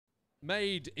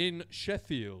Made in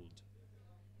Sheffield.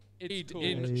 Made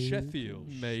in Sheffield.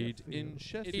 Made in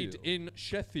Sheffield. Made in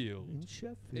Sheffield.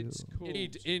 It's called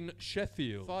Made in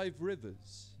Sheffield. 5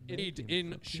 Rivers. Made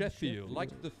in Sheffield.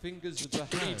 Like the fingers of the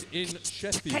hand. Made in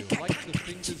Sheffield. Like the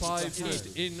fingers of the hand.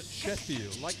 Made in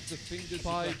Sheffield. Like the fingers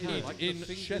 5 Made in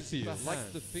Sheffield.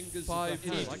 Like the fingers 5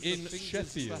 Made in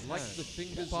Sheffield. Like the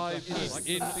fingers 5 Made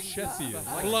in Sheffield.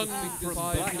 Flung from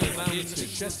Black Mountain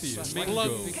Sheffield.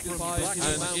 Flung from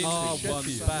Black Mountain Sheffield.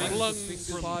 Flung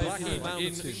from Black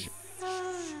Mountain.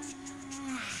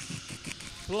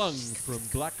 Flung from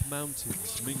Black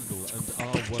Mountains, mingle and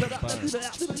are one band.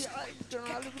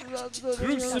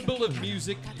 Crucible of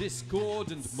music,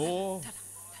 discord and more.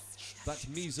 That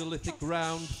Mesolithic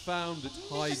round found at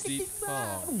High Deep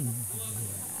Farm.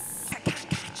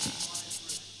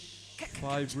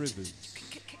 5 Rivers,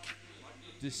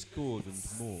 discord and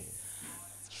more.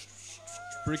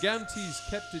 Brigantes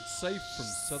kept it safe from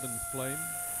southern flame.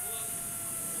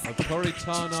 Of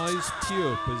Corytana's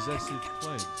pure possessive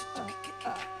claim.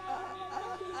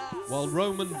 While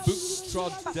Roman boots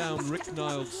trod down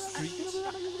Ricknild Street,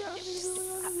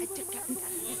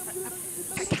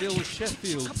 still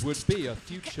Sheffield would be a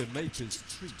future maker's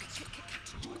treat.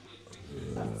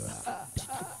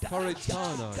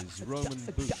 Corytana's Roman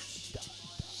boots,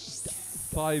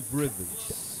 5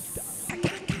 Rivers.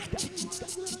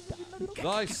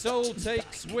 Thy soul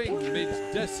takes wing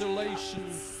mid desolation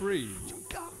free,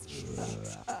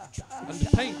 and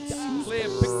paints clear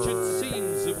pictured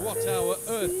scenes of what our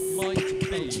earth might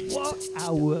be. What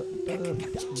our earth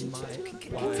might be.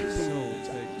 Thy soul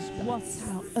takes wing. What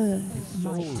our earth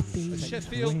might be. A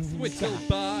Sheffield whittle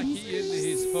bar, he in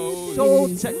his hose. Soul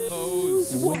takes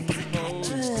Hose, what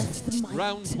hose. earth might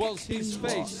Round was his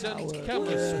face and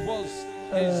Camus earth. was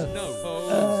his nose.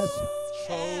 Hose,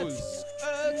 hose.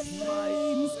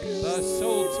 The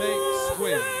soul takes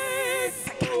swim.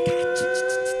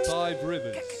 5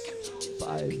 Rivers. 5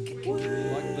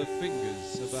 Like the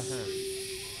fingers of a hand.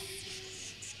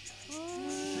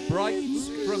 Bright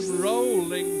from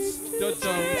rolling the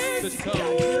tones, the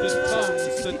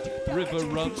tones that river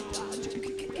run.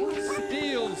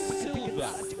 Steel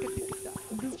silver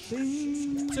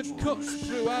to cut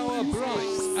through our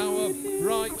bright sun.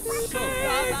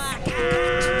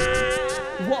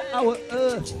 what our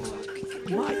earth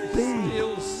might be.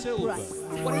 Steel silver.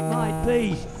 What it might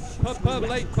be. Palate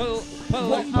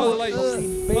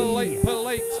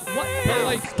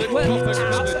that What copper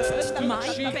our covered earth to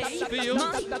might sheep's be. field,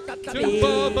 Might to be.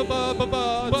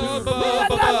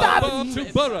 to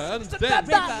borough and then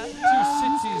to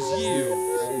cities yield.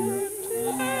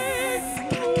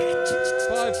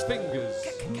 5 fingers,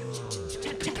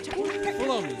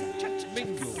 flung,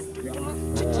 mingle,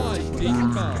 high deep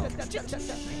bar.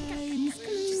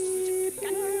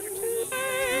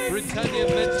 Britannia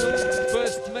metal,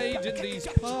 first made in these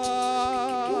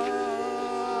parts.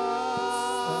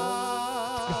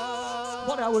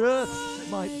 What our earth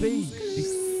might be.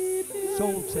 This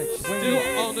soul takes Still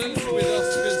honours with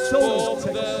Oscars Soul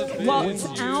for the What Viz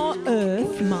our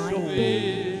earth might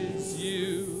be. Viz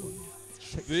you,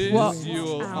 Viz What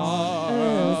you our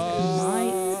earth are.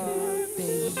 might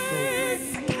be.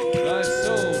 Thy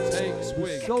soul takes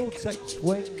wing, Soul takes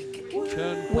wing.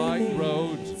 Turnpike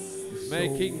Road,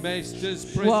 making Maesters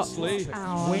What princely,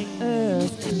 our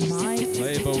earth might be.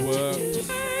 labour works,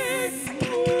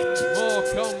 more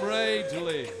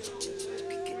comradely,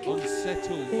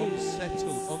 unsettled.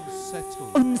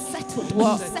 Unsettled.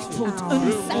 What Unsettled. our More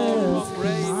earth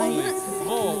comradely, might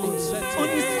more unsettled.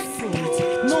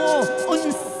 unsettled. More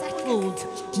unsettled.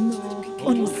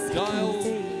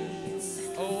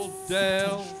 Old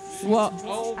Dale, What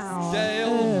Old our Dale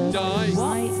earth died.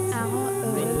 might our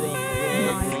earth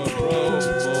might More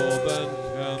than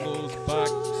camels'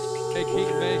 backs, taking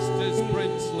Maesters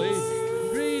princely,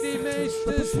 greedy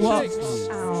Maesters What tricks,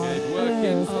 our and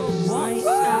working earth might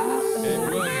our and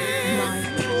earth working. might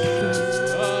be.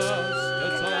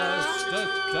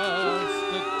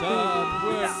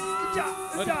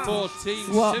 What At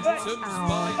 14 What symptoms our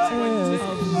by earth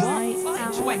 20. might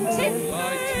our 20? earth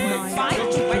By 20. might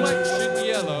Complexion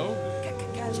yellow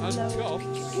and coughs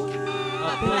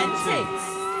are plenty.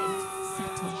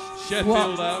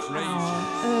 Sheffield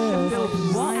outrageous. earth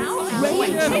might our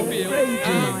Sheffield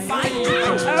outrageous.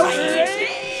 outrageous.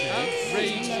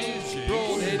 Outrageous.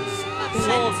 Broadheads.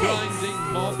 Saw grinding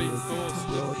mob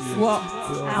enforcement. What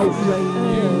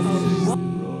outrageous.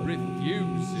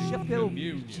 Refusing Sheffield.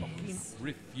 communion.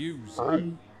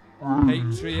 Refusing.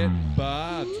 Patriot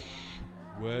bad.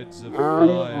 Words of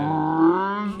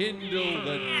fire. Kindle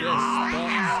the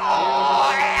despots.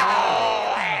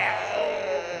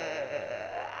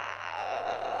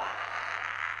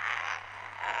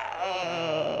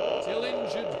 till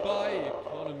injured by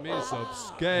economies of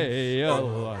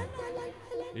scale,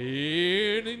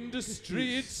 in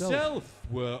industry itself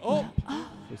were up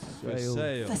for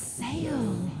sale. For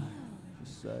sale.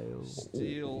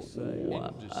 Steel industry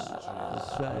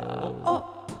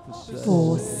Up.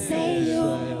 For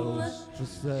sale. For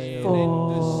sale.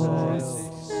 For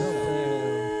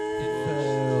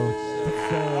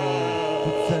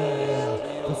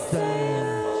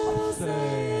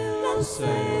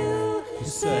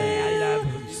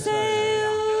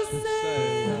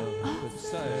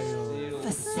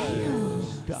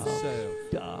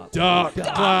dark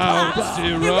clouds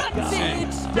erupted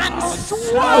and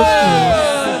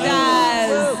swallowed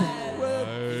us.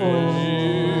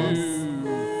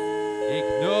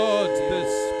 ignored the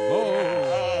smoke.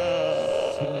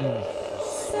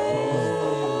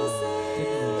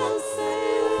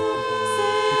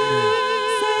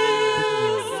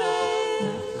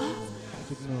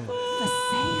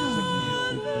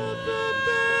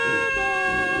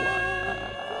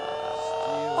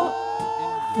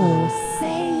 For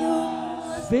sale.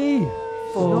 V.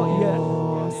 Not yet.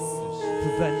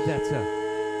 For vendetta.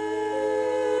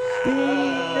 V.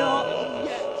 Not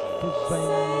yet. For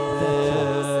vendetta.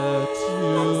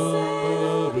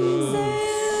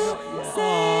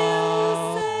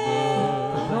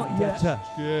 Not yet. For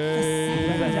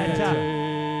vendetta.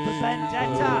 For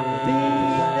vendetta. V. Not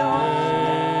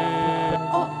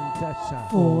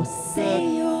yet. For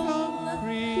sale.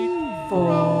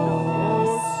 For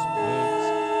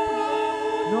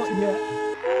Not yet.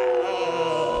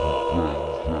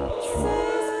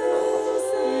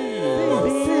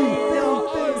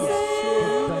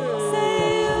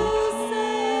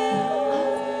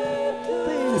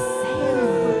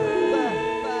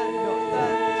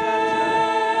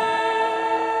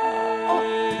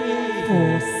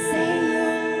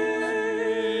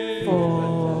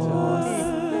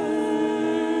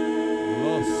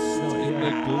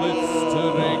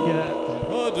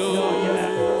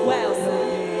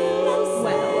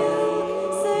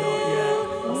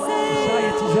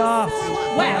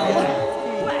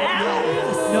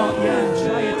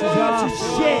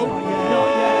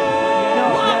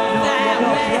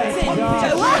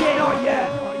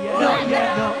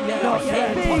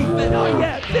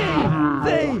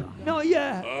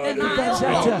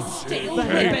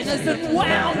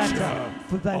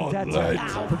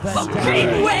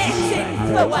 fucking waiting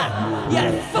for what?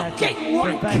 You fucking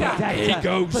wanker! He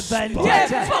goes You fucking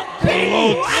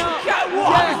wanker!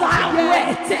 What's that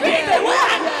waiting? The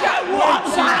wanker!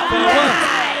 What's that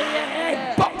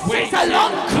waiting? Boxes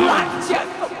along crunch!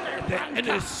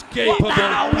 Inescapable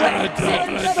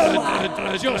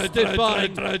paradox,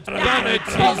 justified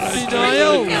vanity,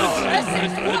 denial.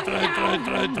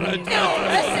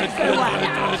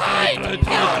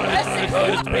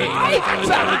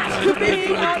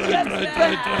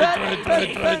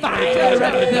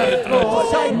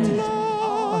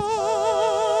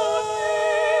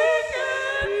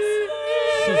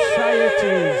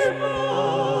 Societies.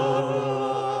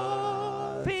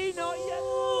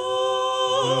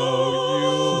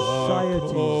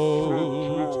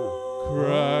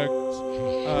 Cracked,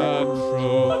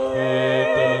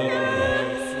 atrophied, and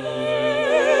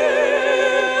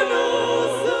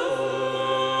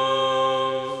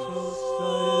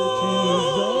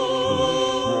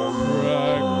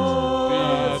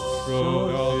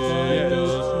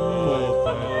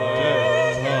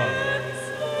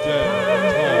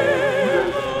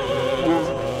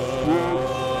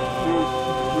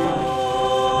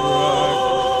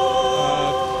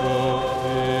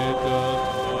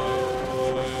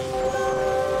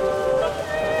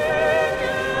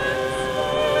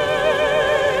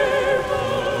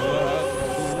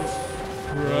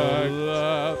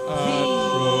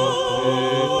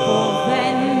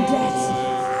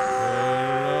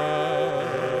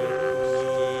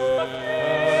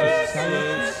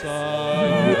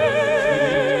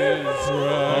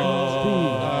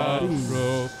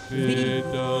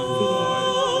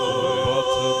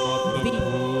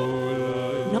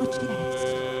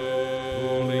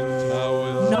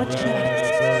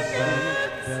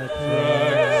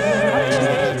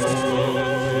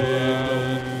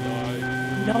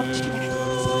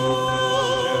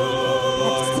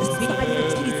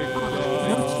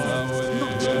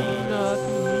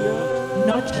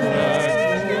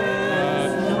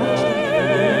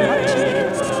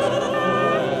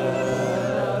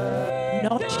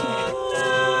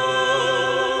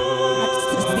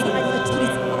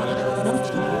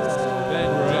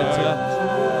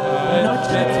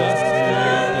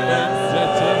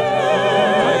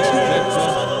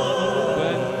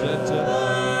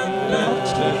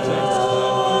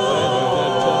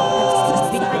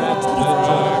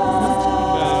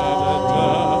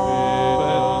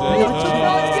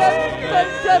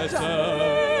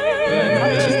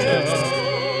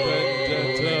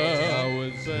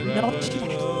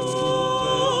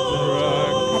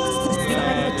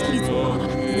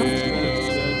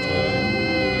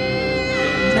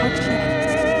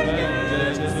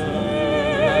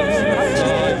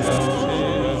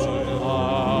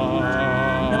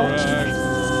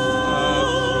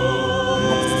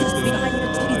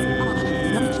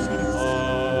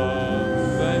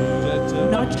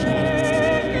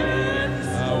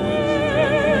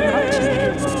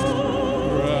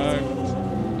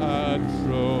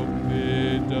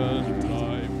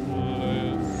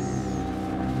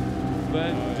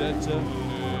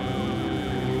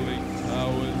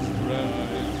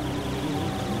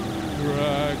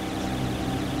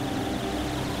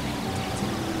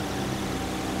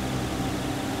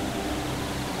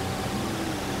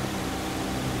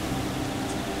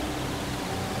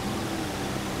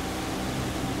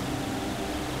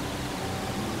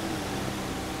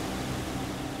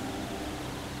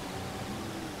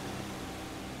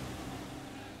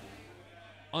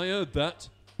I heard that.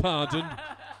 Pardon.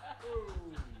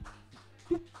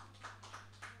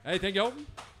 Anything else?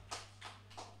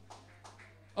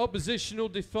 Oppositional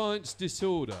defiance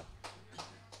disorder.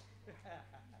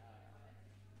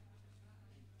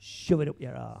 Shove it up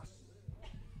your ass.